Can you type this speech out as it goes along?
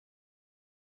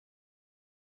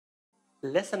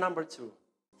Lesson number 2,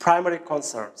 primary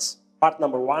concerns. Part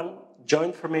number 1,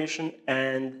 joint formation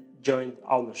and joint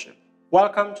ownership.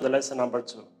 Welcome to the lesson number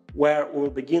 2, where we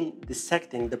will begin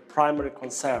dissecting the primary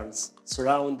concerns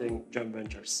surrounding joint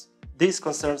ventures. These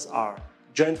concerns are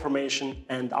joint formation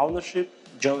and ownership,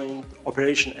 joint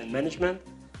operation and management,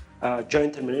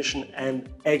 joint termination and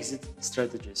exit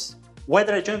strategies.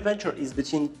 Whether a joint venture is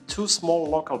between two small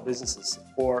local businesses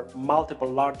or multiple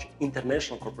large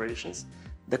international corporations,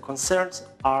 the concerns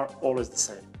are always the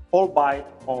same, albeit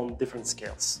on different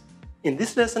scales. In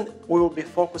this lesson, we will be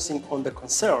focusing on the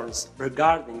concerns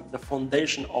regarding the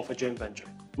foundation of a joint venture,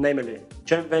 namely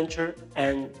joint venture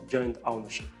and joint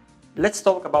ownership. Let's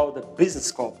talk about the business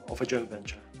scope of a joint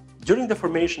venture. During the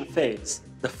formation phase,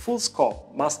 the full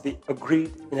scope must be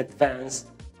agreed in advance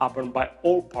upon by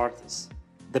all parties.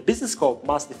 The business scope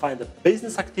must define the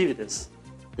business activities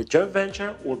the joint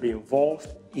venture will be involved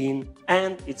in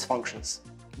and its functions.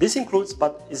 This includes,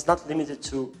 but is not limited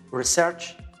to,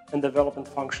 research and development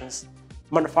functions,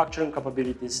 manufacturing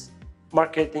capabilities,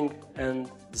 marketing and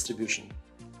distribution.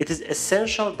 It is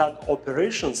essential that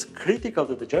operations critical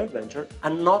to the joint venture are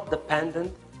not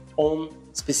dependent on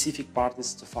specific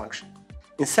parties to function.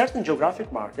 In certain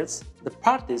geographic markets, the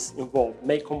parties involved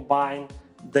may combine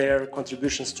their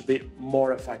contributions to be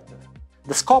more effective.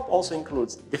 The scope also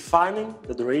includes defining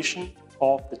the duration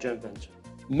of the joint venture.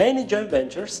 Many joint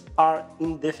ventures are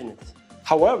indefinite.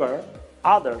 However,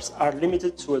 others are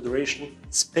limited to a duration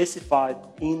specified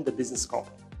in the business scope.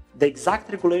 The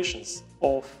exact regulations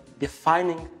of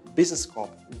defining business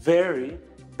scope vary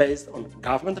based on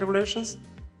government regulations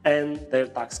and their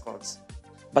tax codes.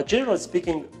 But generally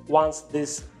speaking, once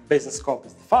this business scope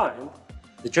is defined,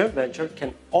 the joint venture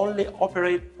can only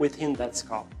operate within that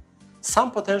scope.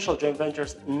 Some potential joint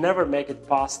ventures never make it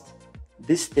past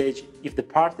this stage if the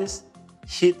parties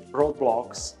hit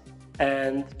roadblocks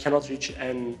and cannot reach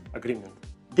an agreement.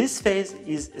 This phase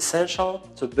is essential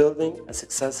to building a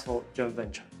successful joint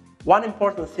venture. One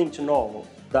important thing to know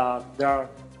is that there are a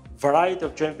variety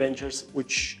of joint ventures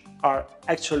which are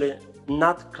actually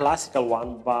not classical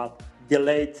one but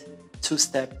delayed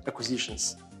two-step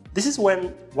acquisitions. This is when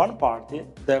one party,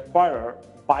 the acquirer,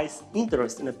 buys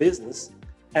interest in a business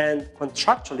and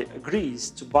contractually agrees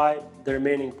to buy the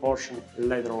remaining portion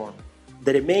later on.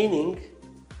 The remaining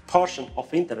portion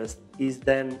of interest is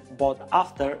then bought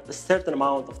after a certain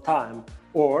amount of time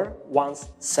or once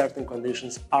certain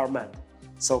conditions are met,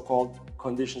 so-called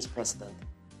conditions precedent.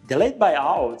 Delayed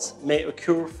buyouts may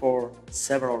occur for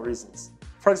several reasons.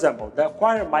 For example, the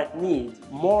acquirer might need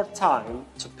more time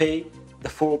to pay the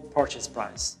full purchase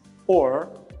price. Or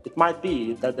it might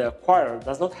be that the acquirer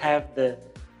does not have the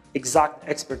exact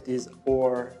expertise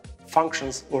or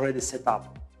functions already set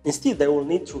up. Instead, they will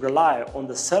need to rely on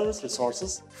the seller's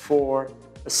resources for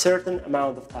a certain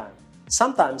amount of time.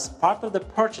 Sometimes part of the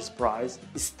purchase price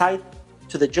is tied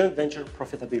to the joint venture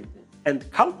profitability and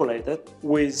calculated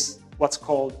with what's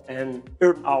called an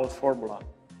earn-out formula.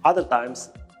 Other times,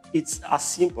 it's as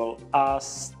simple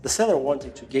as the seller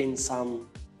wanting to gain some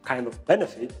kind of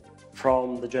benefit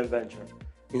from the joint venture,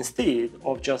 instead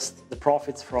of just the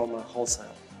profits from a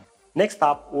wholesale. Next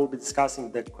up, we'll be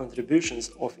discussing the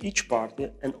contributions of each party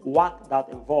and what that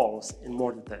involves in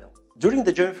more detail. During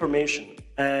the joint formation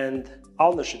and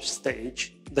ownership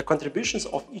stage, the contributions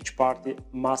of each party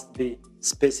must be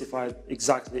specified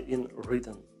exactly in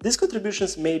written. These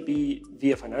contributions may be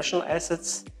via financial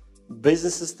assets,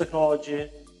 businesses, technology,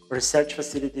 research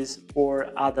facilities,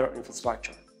 or other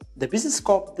infrastructure. The business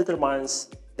scope determines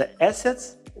the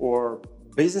assets or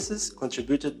businesses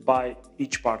contributed by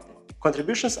each party.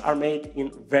 Contributions are made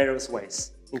in various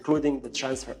ways, including the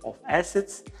transfer of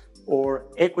assets or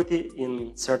equity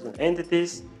in certain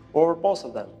entities, or both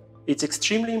of them. It's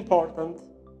extremely important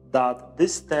that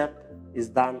this step is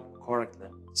done correctly.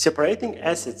 Separating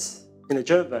assets in a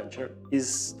joint venture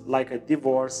is like a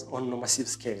divorce on a massive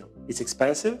scale. It's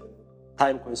expensive,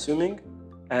 time-consuming,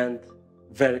 and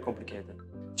very complicated.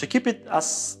 To keep it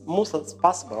as smooth as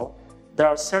possible, there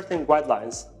are certain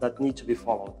guidelines that need to be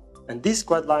followed. And these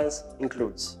guidelines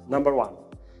includes: number 1,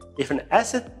 if an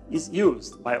asset is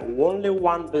used by only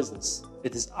one business,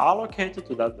 it is allocated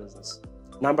to that business.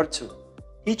 Number 2,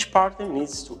 each party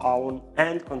needs to own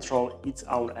and control its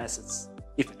own assets.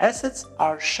 If assets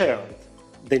are shared,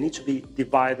 they need to be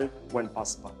divided when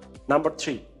possible. Number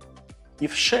 3,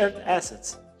 if shared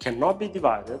assets cannot be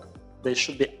divided, they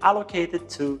should be allocated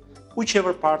to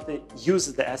whichever party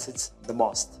uses the assets the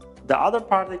most. The other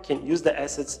party can use the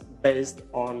assets based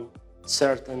on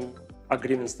certain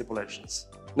agreement stipulations.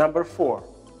 Number 4,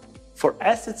 for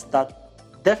assets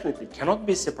that definitely cannot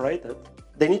be separated,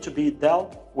 they need to be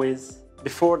dealt with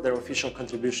before their official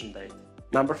contribution date.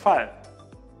 Number 5.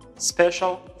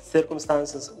 Special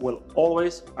circumstances will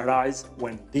always arise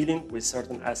when dealing with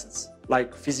certain assets,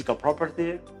 like physical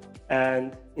property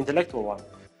and intellectual one.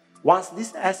 Once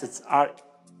these assets are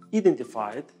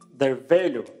identified, their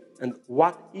value and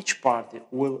what each party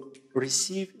will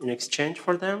receive in exchange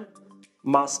for them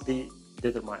must be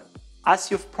determined. As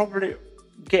you've probably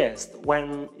guessed,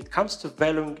 when it comes to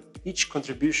valuing each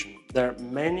contribution, there are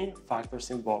many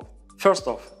factors involved. First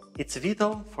off, it's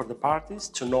vital for the parties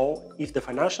to know if the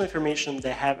financial information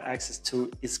they have access to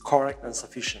is correct and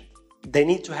sufficient. They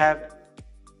need to have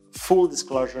full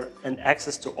disclosure and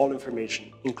access to all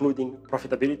information, including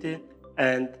profitability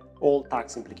and all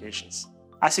tax implications.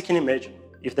 As you can imagine,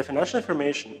 if the financial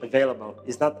information available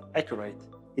is not accurate,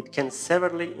 it can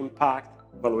severely impact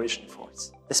valuation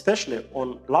efforts. Especially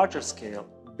on larger scale,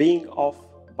 being off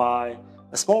by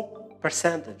a small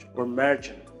percentage or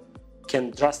margin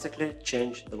can drastically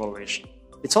change the valuation.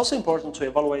 It's also important to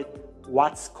evaluate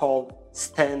what's called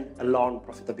stand-alone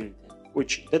profitability,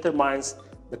 which determines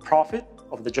the profit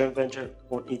of the joint venture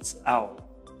on its own.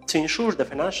 To ensure the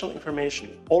financial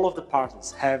information all of the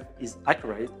parties have is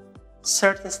accurate,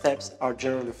 certain steps are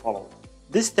generally followed.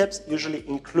 These steps usually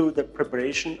include the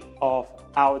preparation of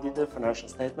audited financial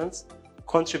statements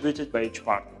contributed by each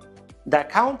party. The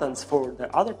accountants for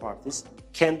the other parties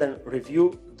can then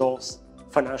review those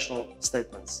financial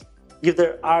statements. If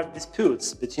there are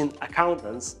disputes between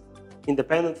accountants,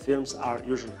 independent firms are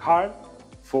usually hired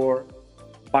for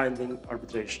binding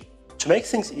arbitration. To make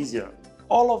things easier,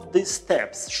 all of these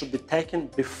steps should be taken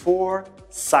before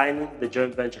signing the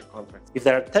joint venture contract. If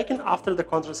they are taken after the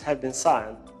contracts have been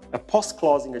signed, a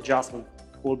post-closing adjustment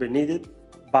will be needed,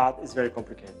 but it's very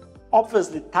complicated.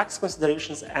 Obviously, tax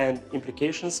considerations and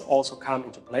implications also come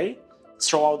into play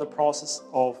throughout the process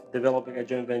of developing a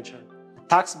joint venture.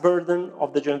 The tax burden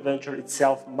of the joint venture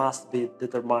itself must be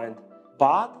determined,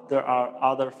 but there are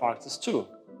other factors too.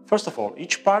 First of all,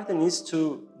 each party needs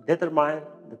to determine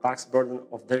the tax burden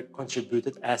of their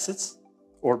contributed assets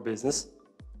or business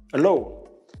alone.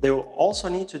 They will also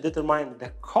need to determine the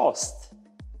cost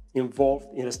involved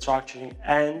in restructuring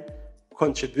and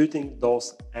contributing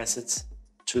those assets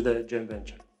to the joint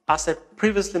venture. As I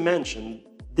previously mentioned,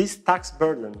 this tax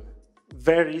burden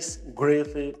varies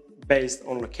greatly based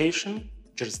on location,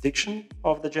 jurisdiction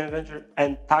of the joint venture,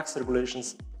 and tax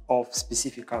regulations of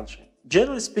specific country.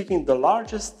 Generally speaking, the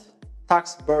largest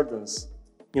tax burdens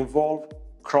involve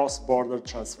cross-border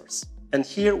transfers. And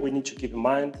here we need to keep in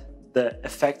mind the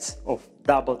effects of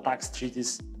double tax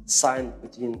treaties signed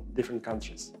between different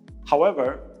countries.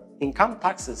 However, income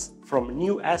taxes from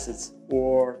new assets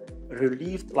or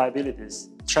relieved liabilities,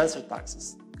 transfer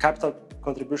taxes, capital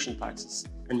contribution taxes,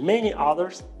 and many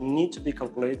others need to be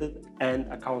calculated and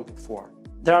accounted for.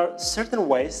 There are certain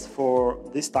ways for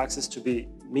these taxes to be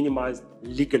minimized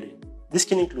legally. This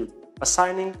can include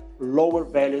assigning lower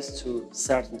values to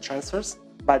certain transfers,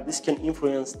 but this can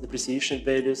influence depreciation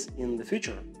values in the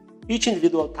future. Each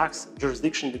individual tax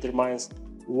jurisdiction determines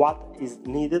what is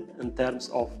needed in terms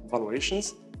of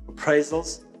valuations,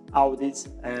 appraisals, audits,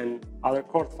 and other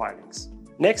court filings.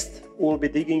 Next, we'll be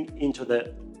digging into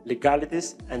the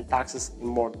legalities and taxes in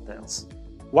more details.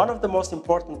 One of the most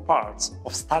important parts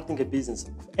of starting a business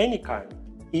of any kind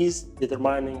is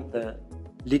determining the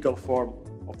legal form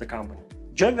of the company.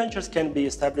 Joint ventures can be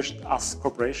established as a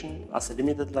corporation, as a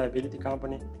limited liability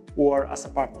company, or as a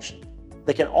partnership.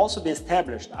 They can also be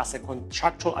established as a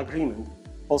contractual agreement,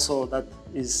 also that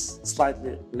is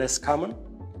slightly less common,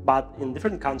 but in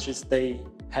different countries they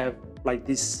have like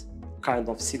this kind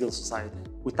of civil society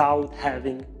without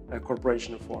having a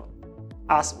corporation form.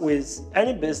 As with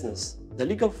any business, the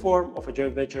legal form of a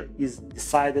joint venture is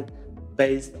decided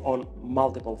based on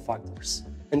multiple factors.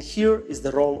 And here is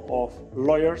the role of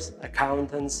lawyers,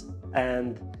 accountants,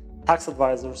 and tax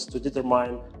advisors to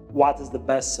determine what is the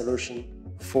best solution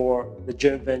for the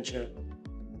joint venture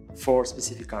for a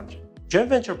specific country. Joint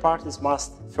venture parties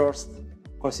must first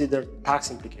consider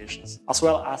tax implications, as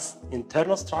well as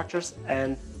internal structures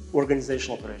and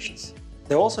organizational operations.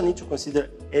 They also need to consider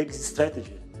exit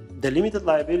strategy, the limited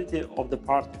liability of the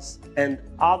parties, and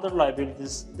other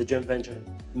liabilities the joint venture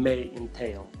may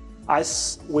entail.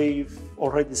 As we've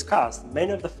already discussed,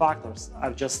 many of the factors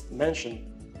I've just mentioned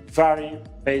vary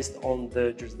based on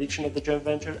the jurisdiction of the joint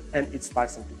venture and its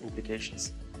tax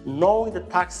implications. Knowing the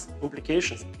tax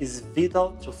implications is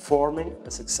vital to forming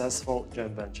a successful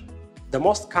joint venture. The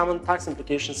most common tax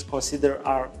implications considered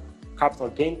are capital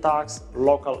gain tax,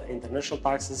 local and international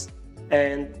taxes,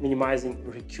 and minimizing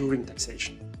recurring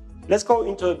taxation. Let's go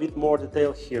into a bit more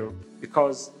detail here,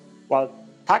 because while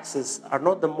taxes are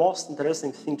not the most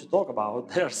interesting thing to talk about,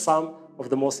 they are some of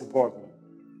the most important.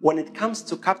 When it comes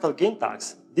to capital gain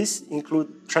tax, this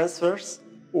includes transfers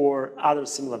or other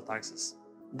similar taxes.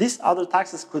 These other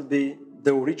taxes could be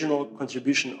the original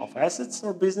contribution of assets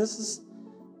or businesses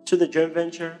to the joint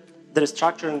venture, the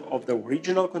restructuring of the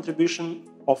original contribution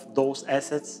of those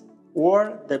assets,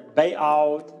 or the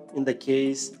buyout in the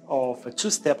case of a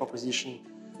two-step acquisition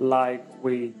like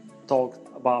we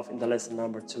talked about in the lesson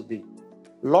number 2b.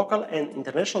 Local and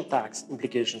international tax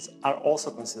implications are also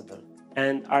considered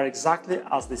and are exactly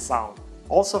as they sound.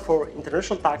 Also for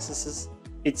international taxes,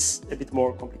 it's a bit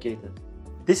more complicated.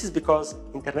 This is because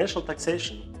international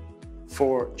taxation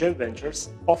for joint ventures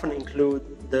often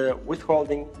include the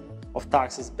withholding of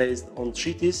taxes based on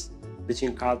treaties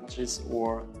between countries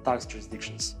or tax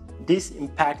jurisdictions. This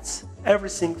impacts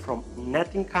everything from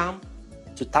net income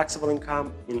to taxable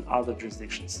income in other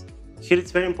jurisdictions. Here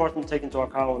it's very important to take into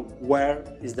account where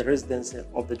is the residency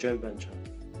of the joint venture,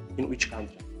 in which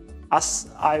country. As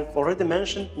I've already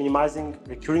mentioned, minimizing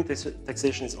recurring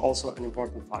taxation is also an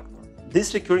important factor.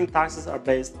 These recurring taxes are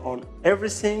based on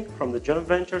everything from the joint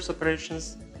venture's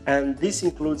operations, and this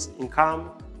includes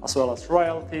income as well as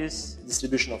royalties,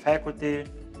 distribution of equity,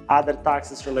 other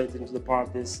taxes relating to the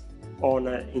parties on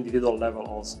an individual level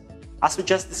also. As we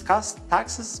just discussed,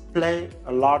 taxes play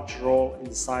a large role in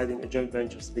deciding a joint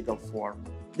venture's legal form.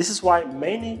 This is why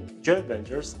many joint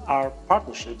ventures are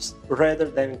partnerships rather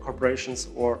than corporations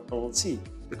or LLC,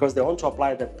 because they want to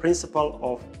apply the principle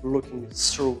of looking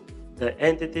through the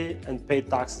entity and pay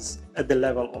taxes at the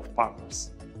level of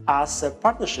partners. As a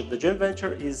partnership, the joint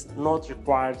venture is not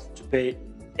required to pay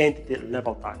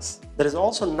entity-level tax. There is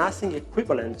also nothing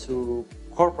equivalent to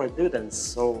corporate dividends,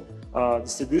 so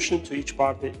distribution to each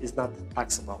party is not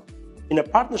taxable. In a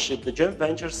partnership, the joint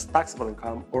venture's taxable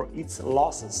income or its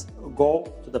losses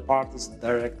go to the parties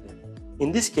directly.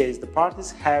 In this case, the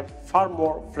parties have far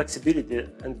more flexibility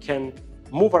and can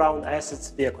move around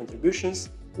assets via contributions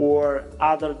or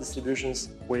other distributions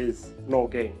with no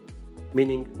gain,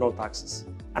 meaning no taxes.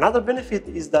 Another benefit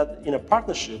is that in a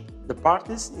partnership, the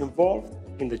parties involved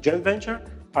in the joint venture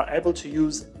are able to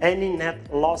use any net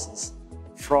losses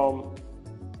from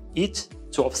it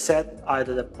to offset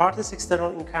either the party's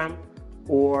external income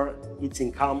or its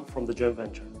income from the joint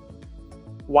venture.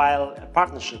 While a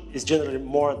partnership is generally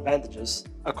more advantageous,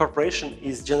 a corporation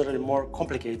is generally more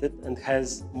complicated and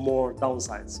has more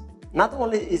downsides. Not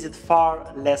only is it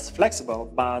far less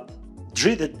flexible, but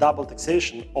dreaded double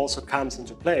taxation also comes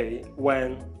into play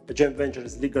when a joint venture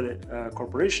is legally a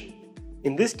corporation.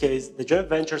 In this case, the joint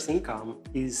venture's income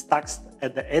is taxed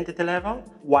at the entity level,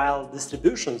 while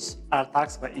distributions are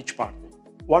taxed by each party.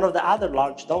 One of the other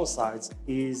large downsides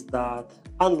is that,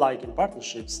 unlike in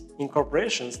partnerships, in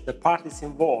corporations, the parties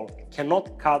involved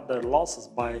cannot cut their losses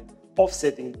by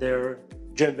offsetting their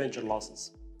joint venture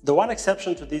losses. The one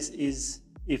exception to this is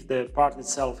if the party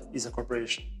itself is a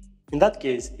corporation. In that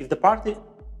case, if the party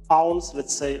owns,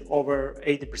 let's say, over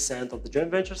 80% of the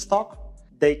joint venture stock,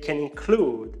 they can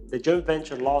include the joint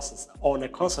venture losses on a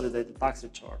consolidated tax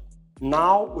return.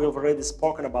 Now, we've already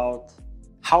spoken about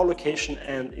how location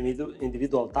and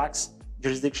individual tax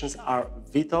jurisdictions are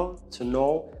vital to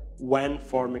know when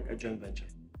forming a joint venture.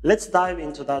 Let's dive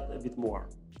into that a bit more.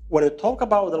 When we talk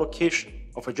about the location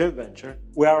of a joint venture,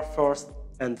 we are first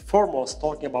and foremost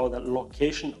talking about the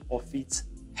location of its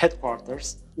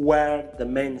headquarters, where the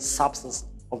main substance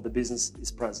of the business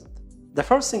is present. The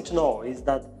first thing to know is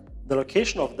that the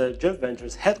location of the joint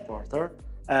venture's headquarters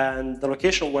and the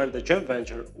location where the joint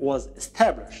venture was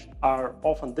established are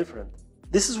often different.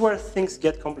 This is where things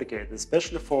get complicated,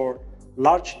 especially for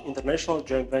large international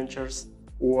joint ventures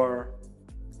or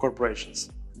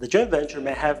corporations. The joint venture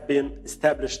may have been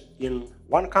established in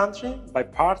one country by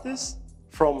parties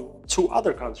from two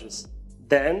other countries.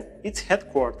 Then its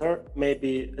headquarters may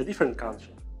be a different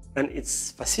country, and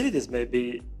its facilities may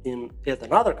be in yet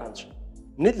another country.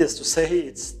 Needless to say,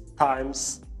 it's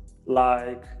times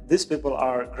like these people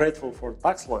are grateful for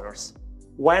tax lawyers.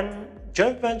 When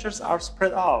joint ventures are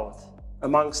spread out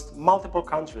amongst multiple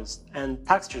countries and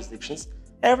tax jurisdictions,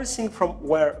 everything from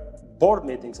where board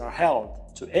meetings are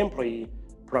held to employee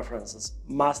preferences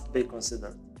must be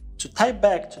considered. To tie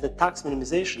back to the tax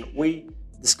minimization we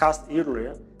discussed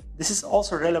earlier, this is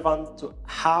also relevant to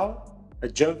how a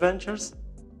joint venture's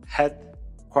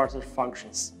headquarters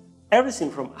functions.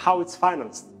 Everything from how it's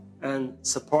financed and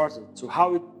supported to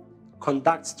how it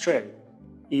conducts trade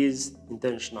is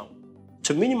intentional.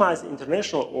 To minimize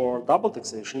international or double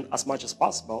taxation as much as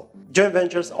possible, joint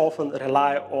ventures often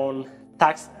rely on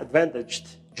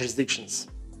tax-advantaged jurisdictions.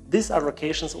 These are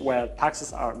locations where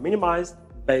taxes are minimized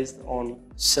based on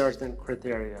certain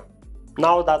criteria.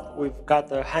 Now that we've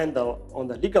got a handle on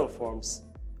the legal forms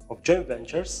of joint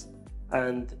ventures,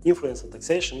 and influence on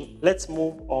taxation, let's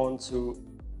move on to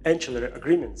ancillary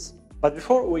agreements. But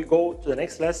before we go to the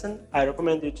next lesson, I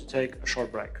recommend you to take a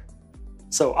short break.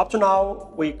 So up to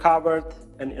now, we covered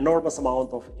an enormous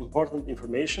amount of important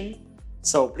information.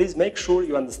 So please make sure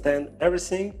you understand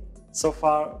everything so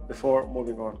far before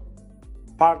moving on.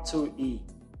 Part 2E.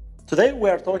 Today we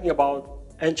are talking about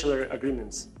ancillary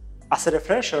agreements. As a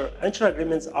refresher, ancillary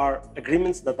agreements are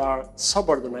agreements that are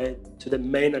subordinate to the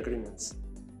main agreements.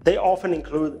 They often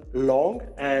include long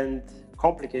and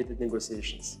complicated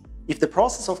negotiations. If the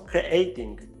process of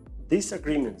creating these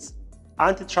agreements,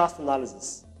 antitrust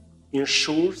analysis,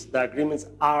 ensures the agreements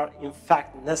are in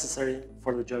fact necessary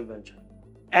for the joint venture.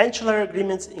 Ancillary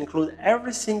agreements include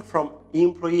everything from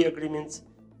employee agreements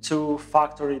to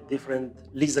factory different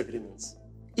lease agreements.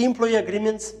 Employee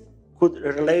agreements could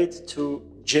relate to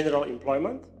general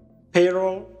employment,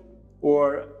 payroll,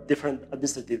 or different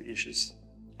administrative issues.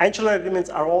 Ancillary agreements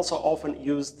are also often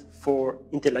used for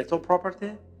intellectual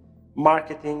property,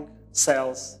 marketing,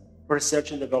 sales,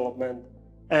 research and development,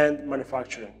 and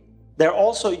manufacturing. They're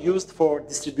also used for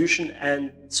distribution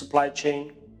and supply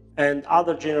chain and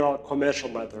other general commercial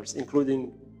matters,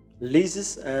 including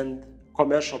leases and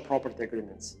commercial property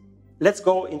agreements. Let's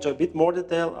go into a bit more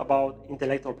detail about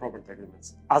intellectual property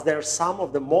agreements, as they are some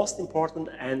of the most important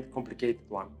and complicated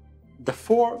ones. The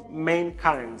four main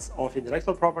kinds of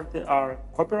intellectual property are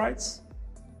copyrights,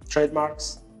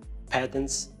 trademarks,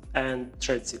 patents, and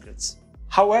trade secrets.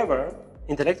 However,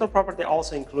 intellectual property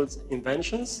also includes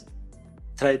inventions,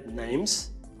 trade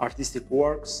names, artistic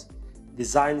works,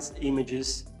 designs,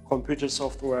 images, computer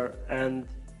software, and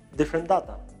different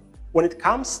data. When it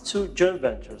comes to joint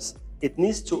ventures, it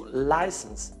needs to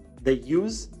license the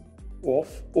use of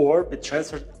or be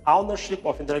transferred ownership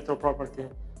of intellectual property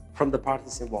from the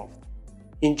parties involved.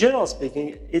 In general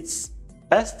speaking, it's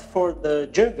best for the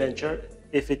joint venture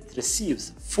if it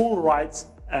receives full rights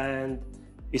and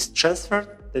is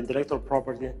transferred the intellectual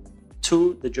property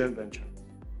to the joint venture.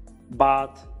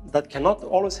 But that cannot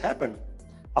always happen,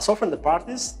 as often the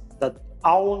parties that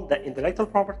own the intellectual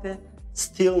property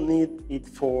still need it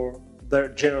for their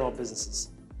general businesses.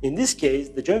 In this case,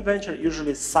 the joint venture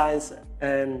usually signs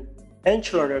an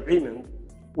ancillary agreement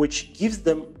which gives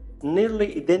them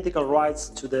nearly identical rights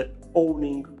to the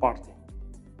owning party.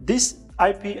 These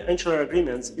IP ancillary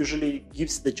agreements usually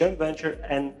gives the joint venture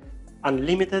an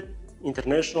unlimited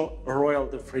international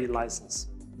royalty-free license.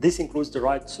 This includes the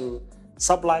right to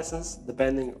sub-license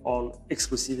depending on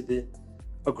exclusivity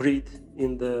agreed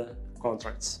in the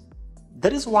contracts.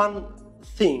 There is one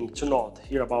thing to note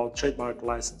here about trademark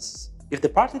licenses. If the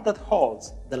party that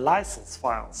holds the license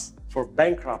files for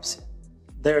bankruptcy,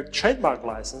 their trademark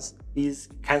license is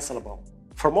cancelable.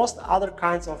 For most other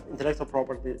kinds of intellectual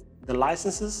property, the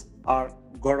licenses are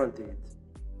guaranteed.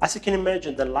 As you can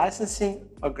imagine, the licensing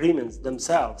agreements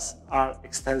themselves are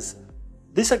extensive.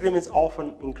 These agreements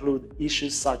often include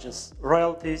issues such as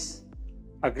royalties,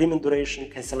 agreement duration,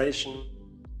 cancellation,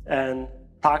 and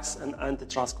tax and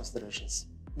antitrust considerations.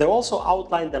 They also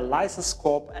outline the license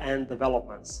scope and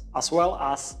developments, as well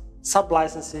as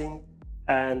sub-licensing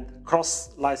and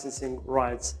cross-licensing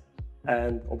rights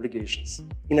and obligations.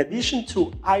 In addition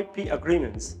to IP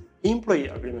agreements, employee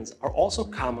agreements are also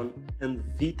common and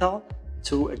vital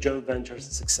to a joint venture's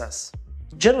success.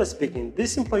 Generally speaking,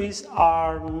 these employees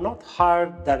are not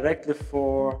hired directly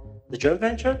for the joint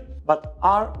venture, but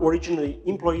are originally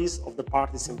employees of the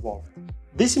parties involved.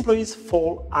 These employees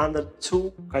fall under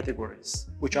two categories,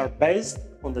 which are based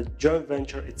on the joint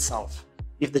venture itself.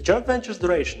 If the joint venture's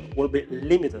duration will be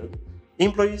limited,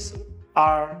 employees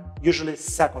are usually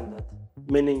seconded,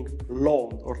 meaning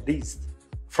loaned or leased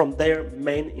from their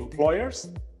main employers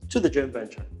to the joint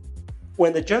venture.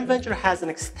 When the joint venture has an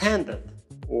extended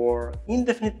or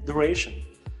indefinite duration,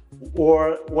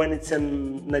 or when it's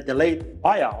in a delayed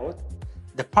buyout,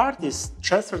 the parties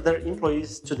transfer their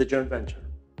employees to the joint venture.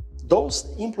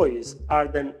 Those employees are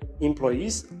then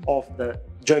employees of the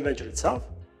joint venture itself,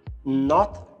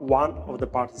 not one of the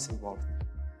parties involved.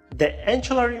 The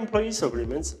ancillary employees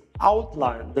agreements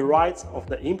outline the rights of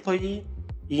the employee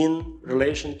in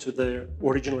relation to the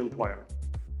original employer.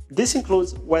 This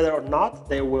includes whether or not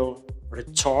they will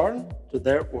return to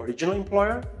their original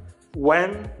employer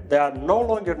when they are no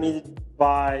longer needed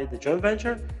by the joint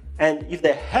venture, and if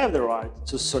they have the right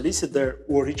to solicit their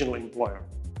original employer.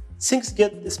 Things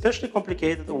get especially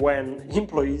complicated when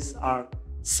employees are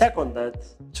seconded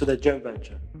to the joint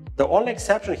venture. The only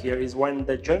exception here is when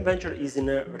the joint venture is in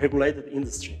a regulated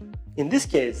industry. In this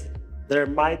case, there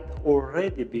might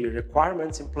already be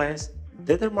requirements in place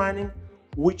determining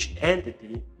which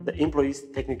entity the employees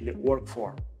technically work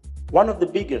for. One of the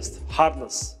biggest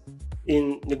hurdles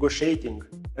in negotiating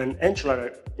an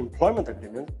ancillary employment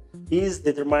agreement is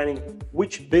determining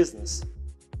which business,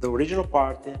 the original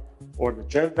party or the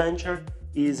joint venture,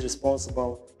 is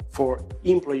responsible for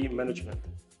employee management.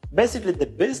 Basically, the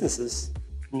businesses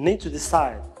need to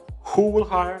decide who will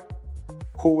hire,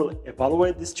 who will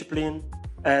evaluate discipline,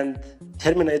 and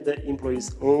terminate the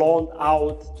employees loaned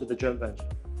out to the joint venture.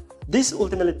 This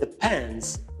ultimately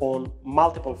depends on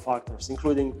multiple factors,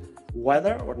 including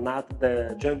whether or not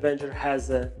the joint venture has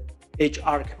a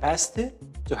HR capacity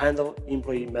to handle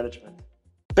employee management.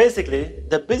 Basically,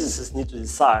 the businesses need to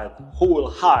decide who will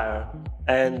hire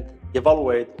and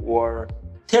evaluate or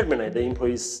terminate the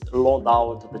employees loaned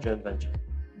out to the joint venture.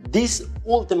 This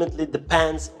ultimately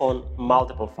depends on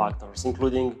multiple factors,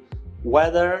 including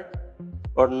whether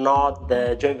or not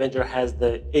the joint venture has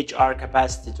the HR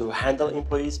capacity to handle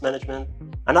employees management.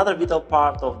 Another vital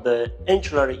part of the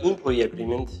ancillary employee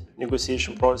agreement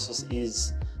negotiation process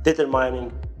is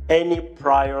determining any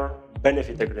prior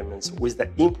benefit agreements with the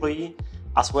employee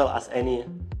as well as any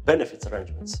benefits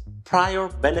arrangements. Prior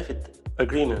benefit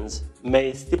agreements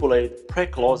may stipulate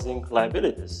pre-closing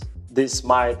liabilities. This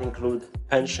might include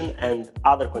pension and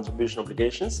other contribution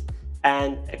obligations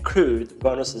and accrued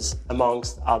bonuses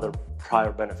amongst other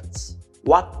prior benefits.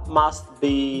 What must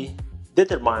be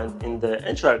determined in the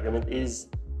ancillary agreement is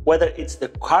whether it's the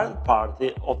current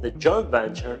party of the joint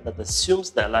venture that assumes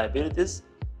the liabilities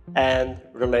and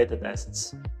related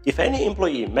assets. If any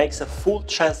employee makes a full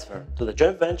transfer to the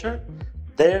joint venture,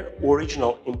 their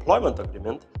original employment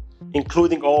agreement,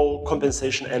 including all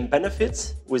compensation and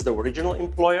benefits with the original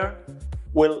employer,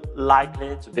 will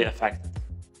likely to be affected.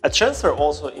 A transfer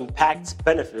also impacts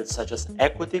benefits such as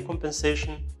equity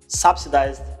compensation,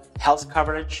 subsidized health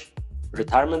coverage,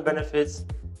 retirement benefits,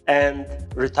 and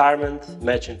retirement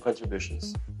matching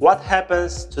contributions. What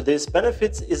happens to these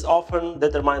benefits is often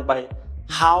determined by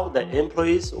how the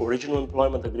employee's original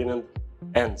employment agreement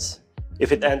ends.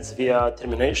 If it ends via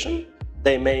termination,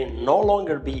 they may no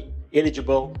longer be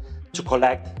eligible to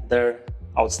collect their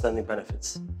outstanding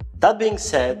benefits. That being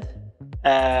said,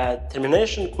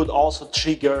 termination could also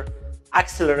trigger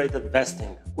accelerated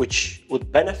vesting, which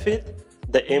would benefit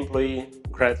the employee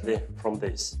greatly from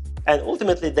this. And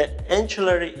ultimately, the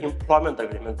ancillary employment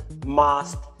agreement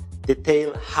must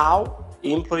detail how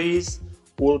employees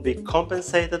will be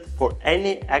compensated for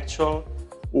any actual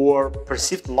or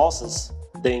perceived losses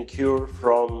they incur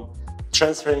from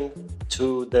transferring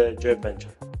to the joint venture.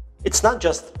 It's not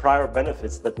just prior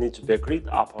benefits that need to be agreed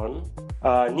upon.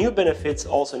 New benefits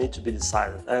also need to be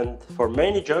decided, and for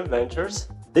many joint ventures,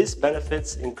 these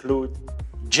benefits include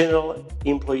general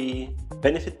employee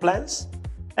benefit plans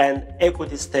and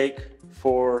equity stake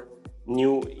for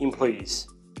new employees.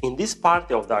 In this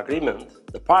part of the agreement,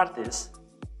 the parties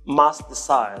must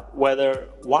decide whether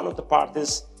one of the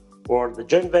parties or the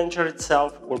joint venture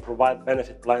itself will provide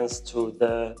benefit plans to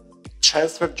the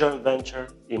transferred joint venture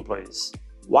employees.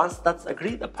 Once that's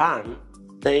agreed upon,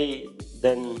 they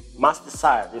then must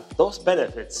decide if those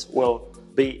benefits will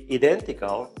be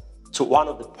identical to one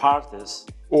of the parties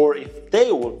or if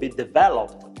they will be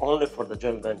developed only for the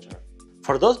joint venture.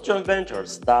 For those joint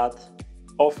ventures that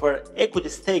offer equity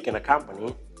stake in a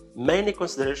company, many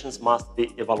considerations must be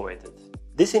evaluated.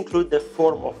 These include the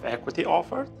form of equity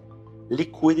offered,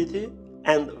 liquidity,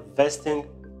 and vesting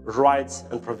rights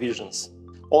and provisions.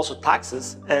 Also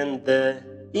taxes and the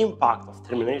impact of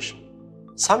termination.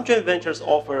 Some joint ventures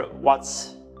offer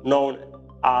what's known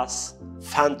as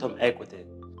phantom equity.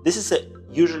 This is a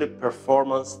usually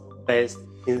performance-based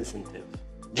incentive.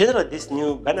 Generally, these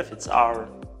new benefits are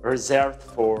reserved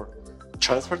for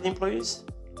transferred employees,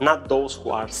 not those who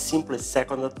are simply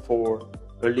seconded for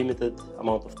a limited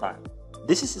amount of time.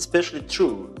 This is especially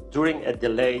true during a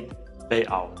delayed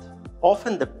payout.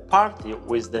 Often the party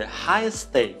with the highest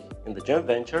stake in the joint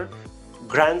venture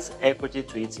grants equity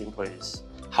to its employees.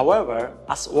 However,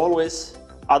 as always,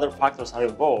 other factors are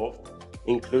involved,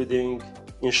 including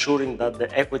ensuring that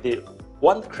the equity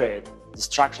won't create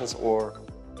distractions or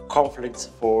conflicts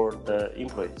for the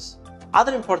employees.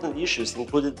 Other important issues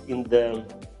included in the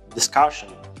discussion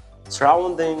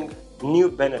surrounding new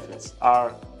benefits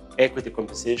are equity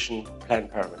compensation plan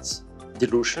permits,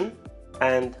 dilution,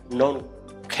 and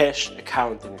non-cash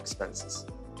accounting expenses.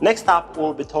 Next up,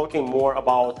 we'll be talking more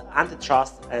about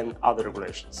antitrust and other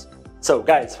regulations. So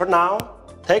guys, for now,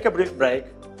 take a brief break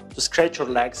to stretch your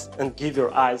legs and give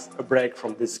your eyes a break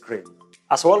from this screen.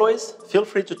 As always, feel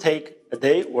free to take a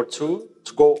day or two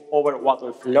to go over what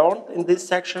we've learned in this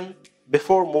section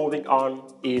before moving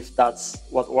on if that's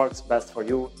what works best for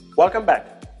you. Welcome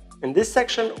back. In this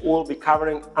section, we'll be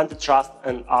covering antitrust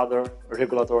and other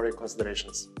regulatory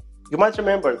considerations. You might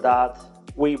remember that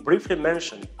We briefly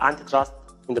mentioned antitrust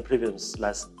in the previous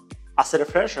lesson. As a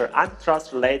refresher,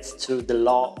 antitrust relates to the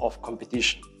law of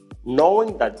competition.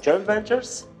 Knowing that joint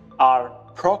ventures are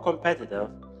pro-competitive,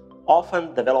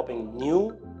 often developing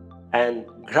new and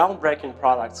groundbreaking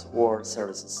products or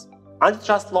services.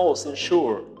 Antitrust laws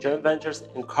ensure joint ventures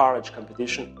encourage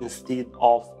competition instead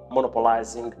of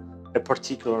monopolizing a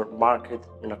particular market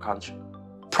in a country.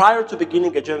 Prior to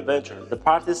beginning a joint venture, the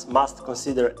parties must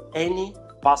consider any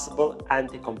possible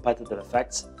anti-competitive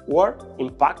effects or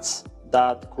impacts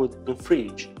that could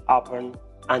infringe upon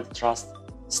antitrust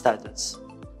statutes.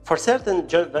 For certain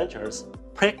joint ventures,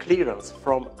 pre-clearance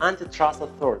from antitrust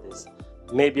authorities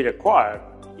may be required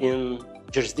in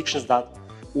jurisdictions that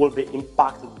will be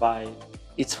impacted by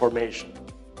its formation.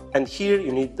 And here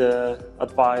you need the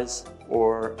advice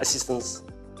or assistance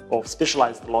of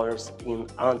specialized lawyers in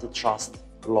antitrust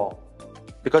law.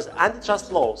 Because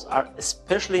antitrust laws are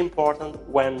especially important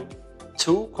when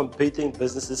two competing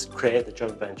businesses create a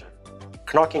joint venture,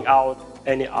 knocking out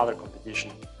any other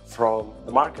competition from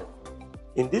the market.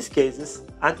 In these cases,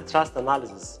 antitrust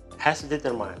analysis has to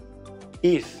determine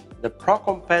if the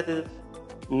pro-competitive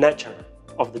nature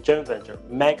of the joint venture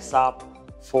makes up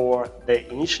for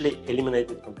the initially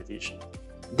eliminated competition.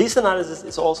 This analysis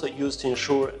is also used to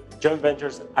ensure joint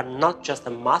ventures are not just a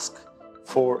mask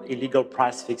for illegal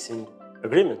price-fixing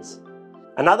agreements.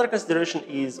 Another consideration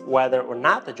is whether or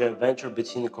not a joint venture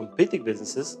between competing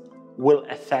businesses will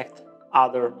affect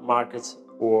other markets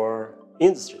or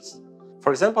industries.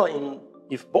 For example,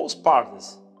 if both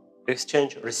parties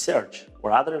exchange research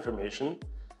or other information,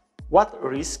 what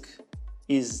risk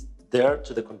is there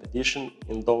to the competition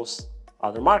in those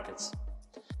other markets?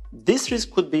 This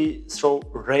risk could be through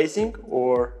raising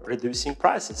or reducing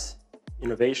prices,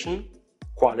 innovation,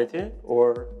 quality,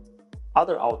 or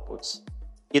other outputs.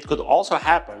 It could also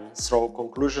happen through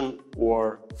conclusion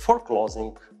or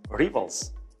foreclosing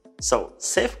rivals. So,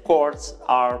 safeguards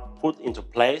are put into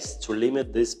place to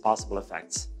limit these possible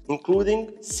effects,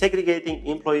 including segregating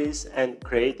employees and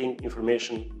creating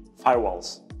information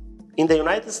firewalls. In the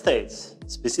United States,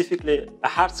 specifically, a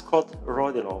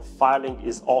Hart-Scott-Rodino filing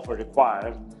is often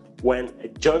required when a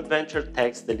joint venture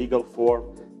takes the legal form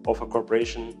of a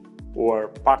corporation or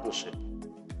partnership.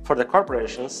 For the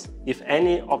corporations, if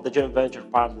any of the joint venture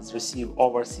partners receive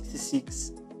over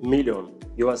 $66 million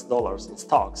in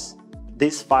stocks,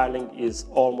 this filing is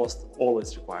almost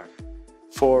always required.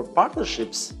 For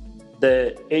partnerships,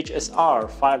 the HSR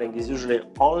filing is usually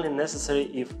only necessary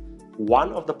if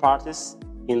one of the parties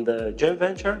in the joint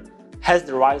venture has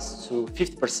the rights to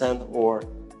 50% or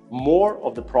more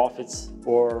of the profits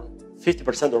or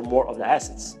 50% or more of the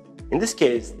assets. In this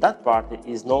case, that party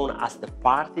is known as the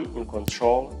party in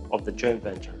control of the joint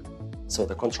venture, so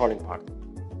the controlling party.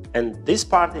 And this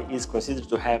party is considered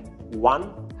to have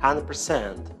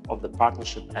 100% of the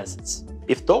partnership assets.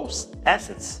 If those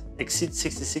assets exceed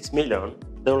 66 million,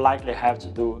 they will likely have to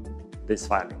do this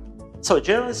filing. So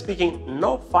generally speaking,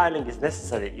 no filing is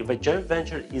necessary if a joint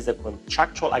venture is a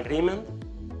contractual agreement,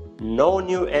 no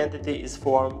new entity is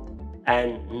formed,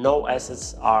 and no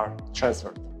assets are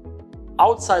transferred.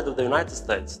 Outside of the United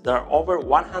States, there are over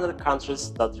 100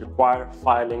 countries that require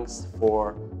filings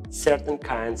for certain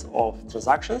kinds of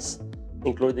transactions,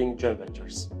 including joint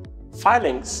ventures.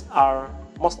 Filings are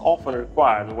most often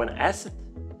required when asset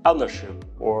ownership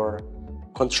or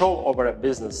control over a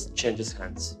business changes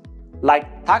hands.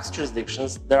 Like tax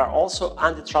jurisdictions, there are also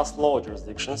antitrust law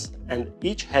jurisdictions, and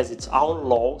each has its own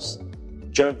laws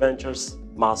joint ventures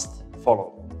must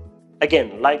follow.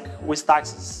 Again, like with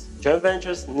taxes, joint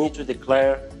ventures need to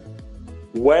declare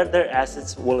where their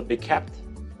assets will be kept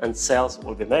and sales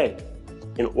will be made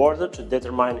in order to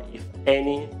determine if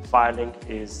any filing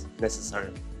is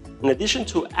necessary. In addition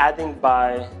to adding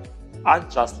by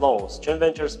antitrust laws, joint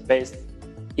ventures based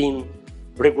in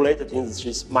regulated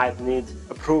industries might need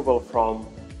approval from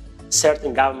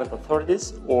certain government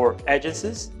authorities or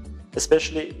agencies,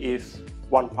 especially if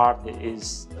one party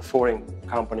is a foreign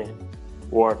company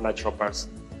or natural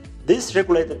person. These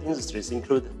regulated industries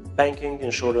include banking,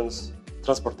 insurance,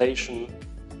 transportation,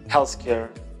 healthcare,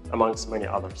 amongst many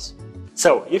others.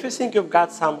 So, if you think you've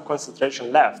got some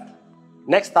concentration left,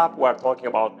 next up we're talking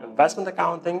about investment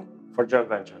accounting for joint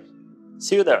ventures.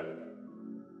 See you there.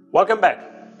 Welcome back.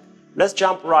 Let's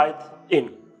jump right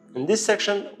in. In this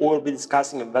section, we will be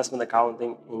discussing investment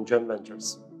accounting in joint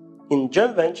ventures. In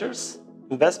joint ventures,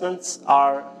 investments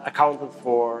are accounted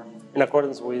for in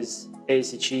accordance with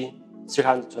ACG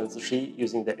 323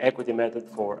 using the equity method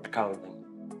for accounting.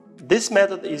 This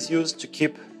method is used to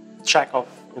keep track of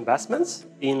investments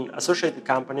in associated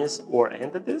companies or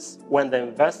entities when the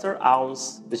investor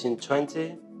owns between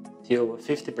 20 till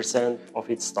 50% of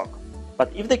its stock.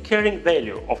 But if the carrying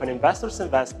value of an investor's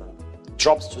investment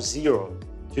drops to zero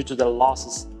due to the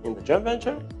losses in the joint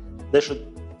venture, they should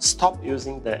stop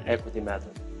using the equity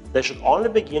method. They should only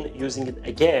begin using it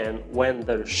again when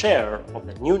their share of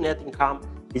the new net income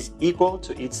is equal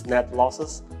to its net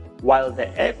losses, while the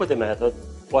equity method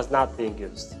was not being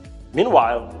used.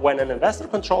 Meanwhile, when an investor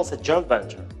controls a joint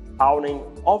venture, owning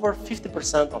over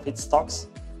 50% of its stocks,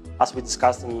 as we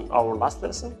discussed in our last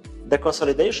lesson, the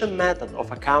consolidation method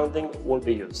of accounting will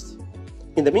be used.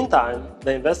 In the meantime,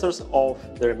 the investors of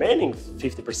the remaining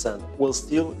 50% will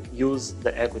still use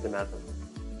the equity method.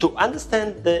 To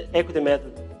understand the equity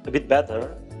method a bit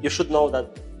better, you should know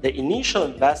that the initial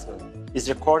investment is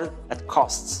recorded at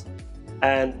costs,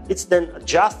 and it's then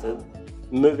adjusted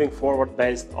moving forward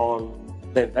based on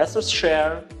the investor's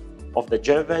share of the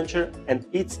joint venture and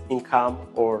its income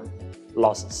or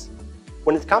losses.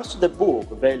 When it comes to the book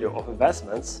value of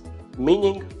investments,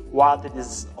 meaning what it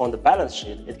is on the balance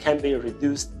sheet, it can be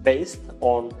reduced based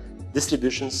on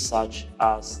distributions such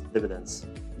as dividends.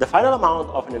 The final amount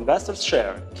of an investor's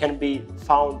share can be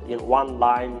found in one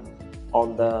line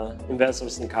on the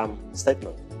investor's income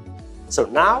statement. So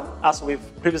now, as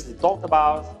we've previously talked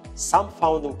about, some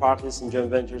founding parties in joint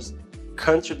ventures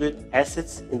contribute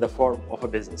assets in the form of a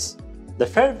business. The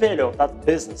fair value of that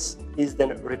business is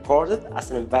then recorded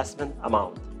as an investment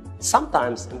amount.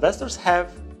 Sometimes investors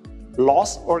have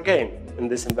loss or gain in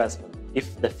this investment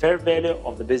if the fair value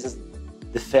of the business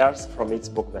differs from its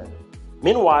book value.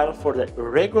 Meanwhile, for the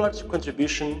regular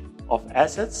contribution of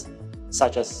assets,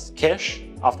 such as cash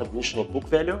after the initial book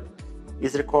value,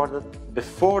 is recorded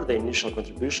before the initial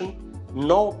contribution,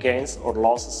 no gains or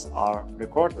losses are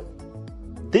recorded.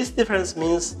 This difference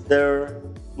means there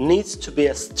needs to be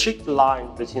a strict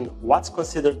line between what's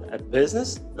considered a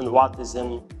business and what is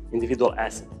an individual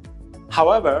asset.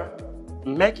 However,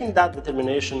 making that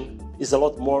determination is a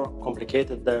lot more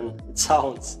complicated than it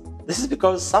sounds. This is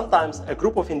because sometimes a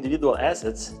group of individual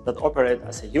assets that operate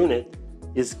as a unit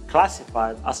is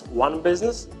classified as one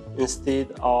business instead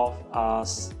of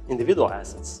as individual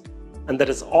assets. And there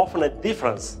is often a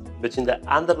difference between the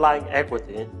underlying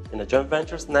equity in a joint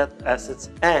venture's net assets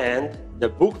and the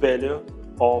book value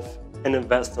of an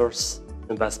investor's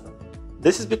investment.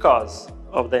 This is because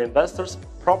of the investor's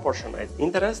proportionate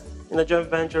interest in a joint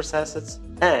venture's assets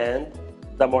and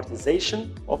the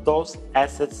amortization of those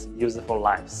assets' useful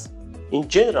lives. In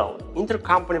general,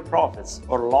 intercompany profits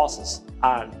or losses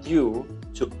are due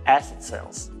to asset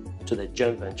sales to the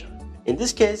joint venture. In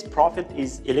this case, profit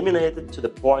is eliminated to the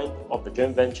point of the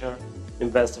joint venture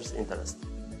investor's interest.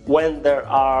 When there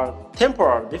are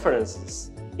temporal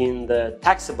differences in the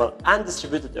taxable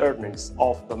undistributed earnings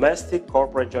of domestic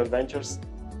corporate joint ventures,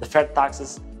 deferred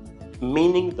taxes,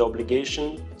 meaning the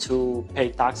obligation to pay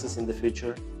taxes in the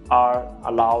future, are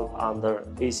allowed under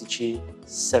ACG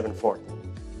 740.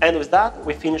 And with that,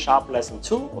 we finish up lesson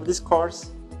 2 of this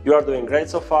course. You are doing great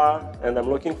so far, and I'm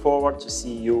looking forward to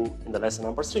see you in the lesson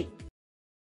number 3.